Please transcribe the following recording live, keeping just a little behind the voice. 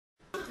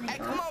Hey,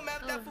 come on,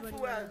 man, that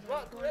foo-foo ass.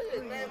 Fuck, that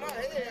shit, man, my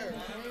hair.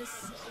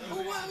 Who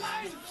want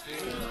life?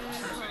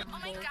 Oh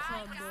my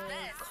god,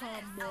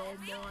 combo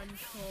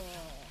montage.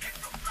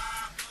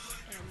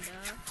 And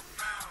yeah.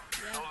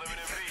 No limit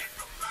in beat.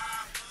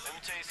 Let me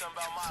tell you something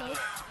about my So, hood.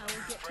 I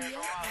will get to you.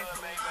 My hood,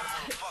 man, you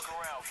better fuck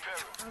around,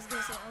 period. I was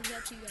gonna say, I'll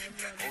get to you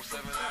guys.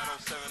 079,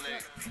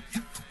 078.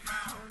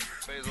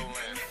 Fazo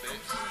land,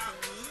 bitch.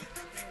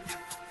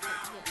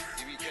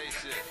 EBK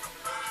shit.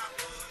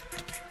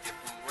 Get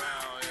from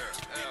round here,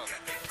 L.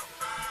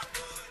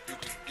 You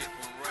can get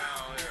from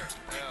round here,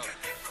 L.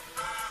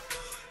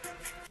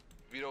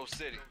 Vito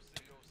City.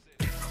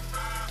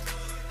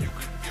 You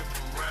can get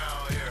from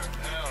round here,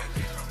 L.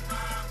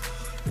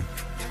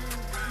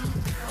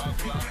 Rock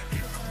block.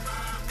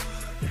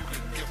 You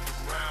can get from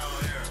round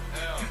here,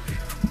 L.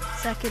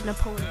 Second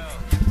opponent.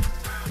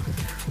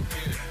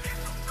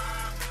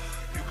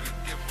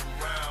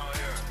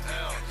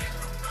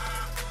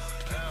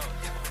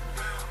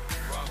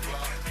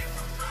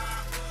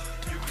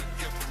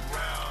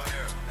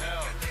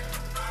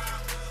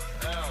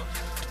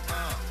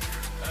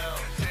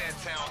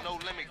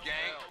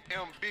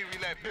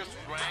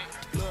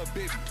 Lil'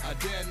 baby, I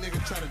dare nigga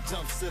try to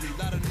jump silly.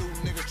 Lot of new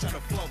niggas try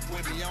to fuck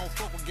with me. I don't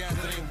fuck with guys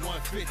that ain't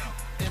 150.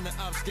 And the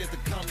ops scared to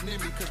come near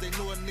me, cause they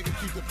know a nigga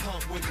keep the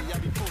pump with me. I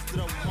be posted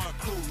up with my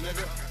crew,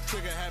 nigga.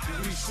 Trigger happy,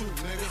 we shoot,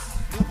 niggas.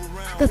 Move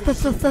around.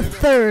 The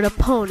third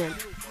opponent.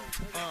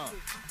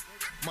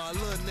 My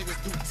little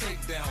niggas do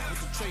takedown. Put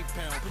your tray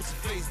pound, put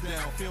your face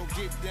down. If you don't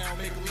get down,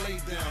 make them lay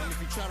down. If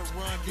you try to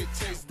run, get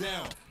chased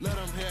down. Let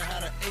them hear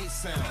how the 8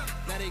 sound.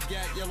 Now they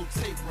got yellow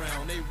tape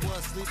round. They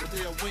was sleep, but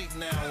they awake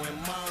now. And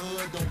my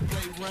hood don't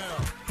play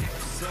round.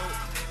 So,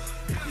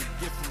 you can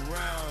get from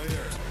round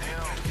here.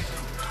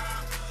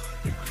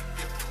 You can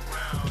get from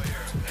round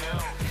here.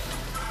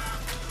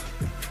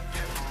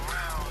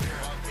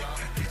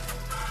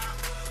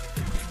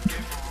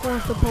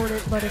 Fourth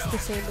opponent, but it's the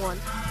same one.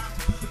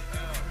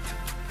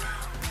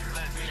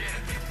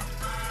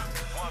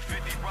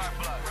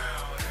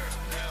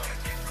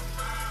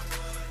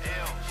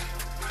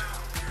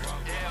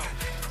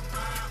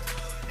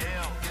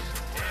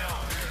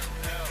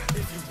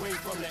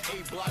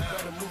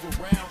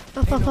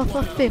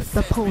 Fifth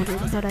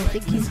opponent, but I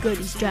think he's good.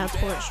 He's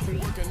Transport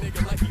Street.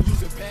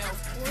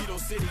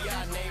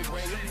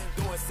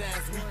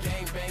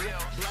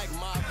 Black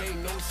mob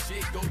ain't no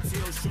shit. Go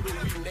tell shooter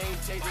we name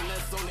changing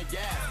us on the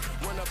gas.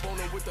 Run up on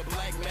him with the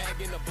black mag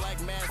and the black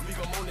mask. Leave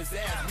him on his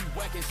ass. We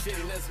whacking shit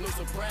and that's no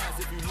surprise.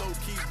 If you low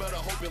key, better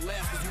hope it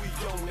lasts cause we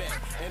on that.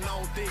 And I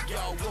don't think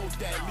y'all want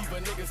that. Leave a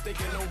nigga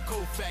stinking on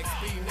Kofax.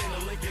 Speeding in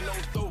the Lincoln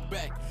on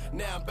throwback.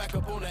 Now I'm back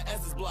up on the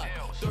S's block.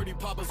 30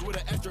 poppers with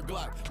an extra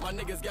Glock. My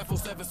niggas got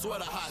 4-7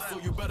 sweater hot. So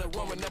you better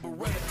run with never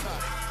red a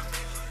cop.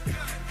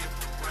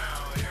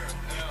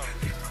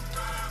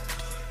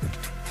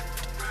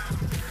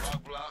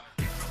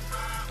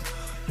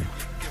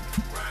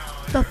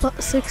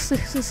 The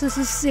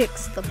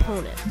sixth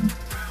opponent.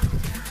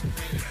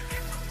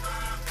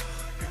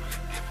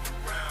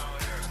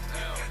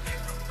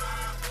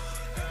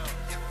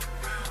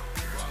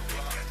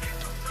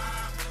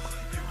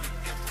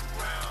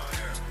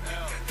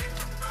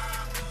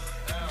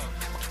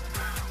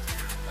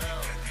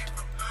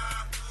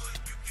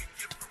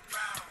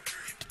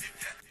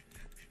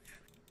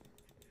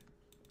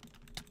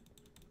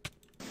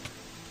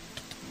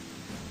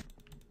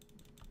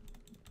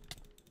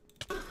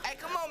 Hey,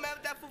 come on, man,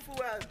 with that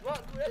foo-foo ass.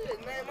 Fuck, that shit,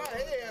 man, my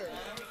hair.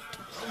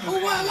 Who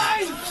want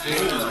life?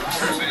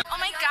 Oh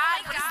my god,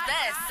 what is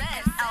this?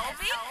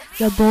 LB?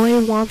 The boy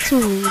wants a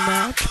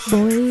rematch,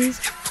 boys.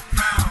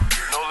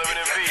 No limit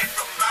in beat.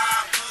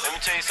 Let me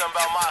tell you something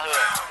about my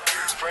hood.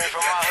 Friend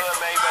from my hood,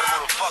 man, you better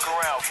move the fuck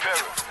around,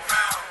 period.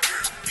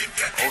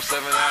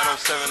 079,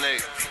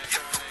 078.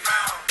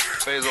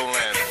 Fazo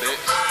land,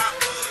 bitch.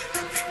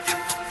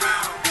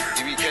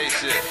 EBK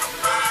shit.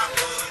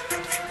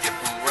 Get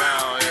from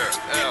round here,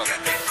 L.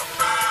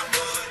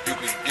 You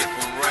can get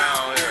from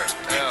round here,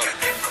 L.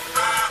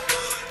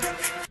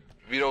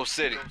 Vito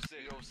City.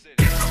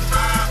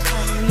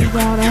 And we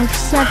got our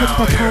seventh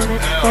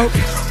opponent, folks.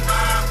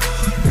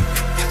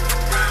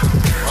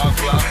 Rock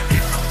block.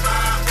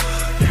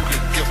 You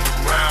can get from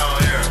round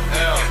here,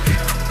 L.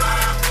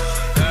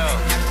 L.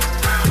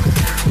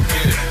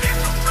 Get it.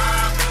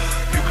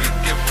 You can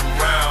get from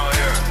round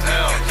here,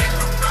 L.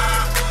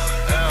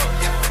 L.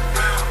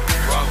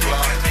 Rock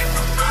block.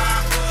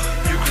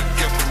 You can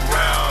get from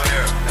round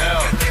here,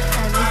 L.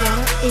 And we got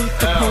our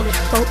eighth opponent,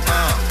 folks.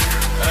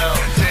 L.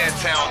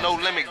 Town, no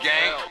limit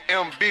gang.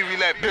 MB, we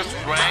let pistols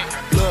ring.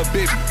 Lil'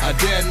 baby, I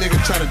dare nigga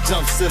try to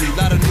jump silly.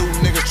 Lot of new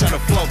niggas try to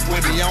fuck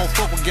with me. I don't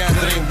fuck with guys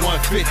that ain't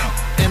 150.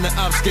 And the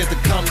ops scared to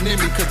come near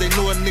me, cause they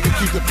know a nigga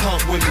keep the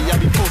pump with me. I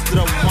be posted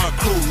up with my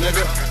crew,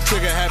 nigga.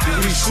 Trigger happy,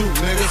 we shoot,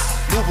 niggas.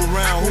 Move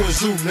around, who is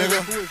you,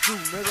 nigga?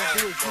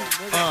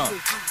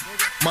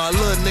 My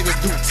little niggas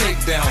do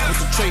takedown. Put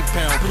your tray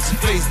pound, put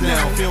your face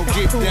down. If you don't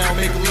get down,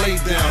 make them lay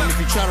down. If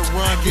you try to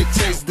run, get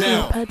chased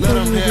down. Let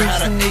them hear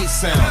how the 8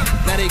 sound.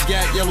 Now they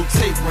got yellow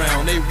tape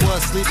round. They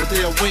was sleep, but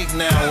they awake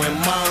now. And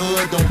my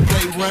hood don't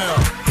play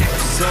round.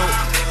 joke.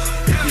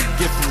 You can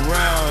get from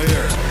around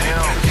here.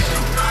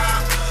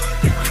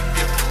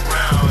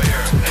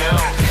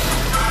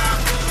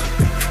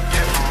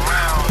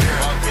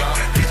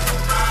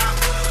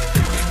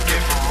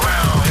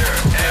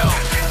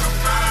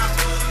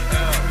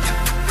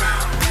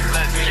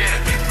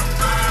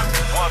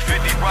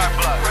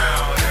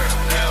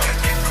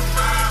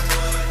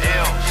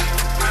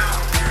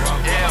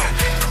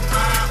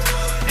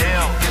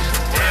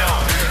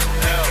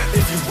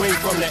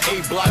 From the A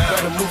block,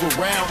 better move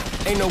around.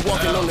 Ain't no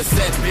walking on the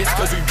set, bitch,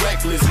 cause we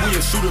reckless. We'll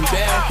shoot him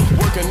down.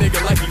 Work a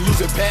nigga like he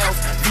losing pounds.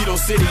 Vito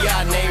City,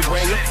 our name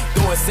ringer.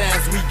 Throwing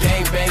signs, we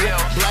gang banger.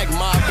 Black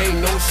mob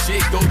ain't no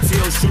shit. Go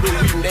tell shooter,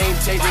 we name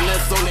changing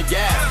us on the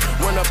gas.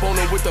 Run up on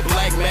him with the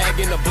black mag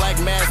and the black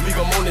mask. Leave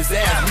him on his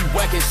ass. We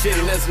whacking shit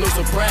and that's no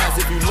surprise.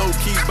 If you low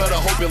key, better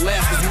hope it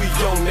lasts, cause we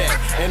on that.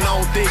 And I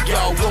don't think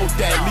y'all want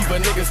that. Leave a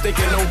nigga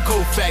stinking on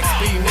Kofax.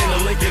 Speeding in the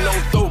Lincoln on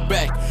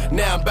throwback.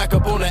 Now I'm back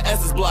up on the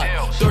S's block.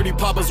 30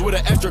 poppers with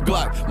an extra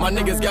Glock. My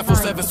niggas got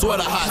 4-7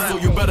 sweater hot, so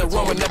you better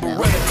run with never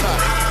rent a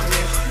cop.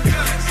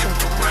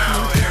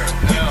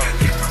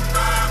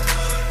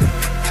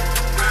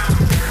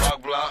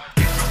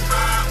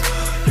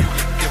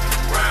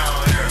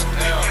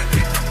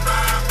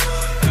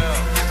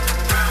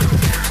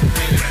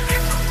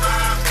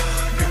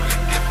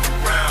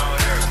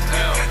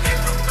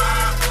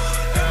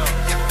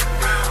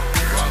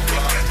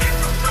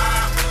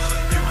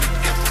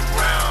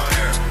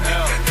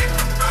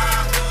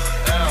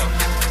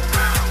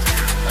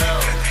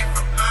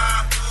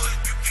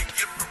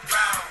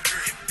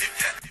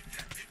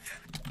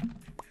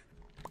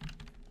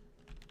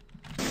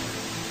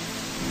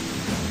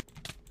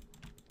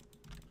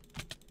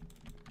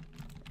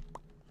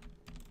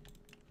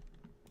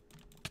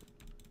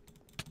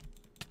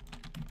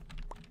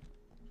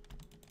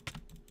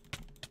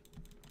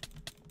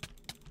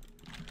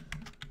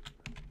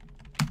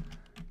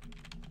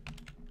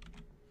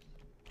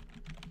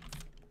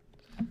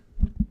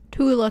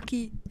 Too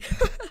lucky.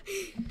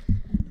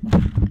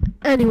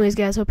 Anyways,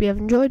 guys, hope you have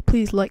enjoyed.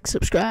 Please like,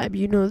 subscribe.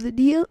 You know the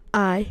deal.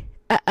 I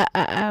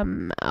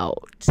am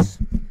out.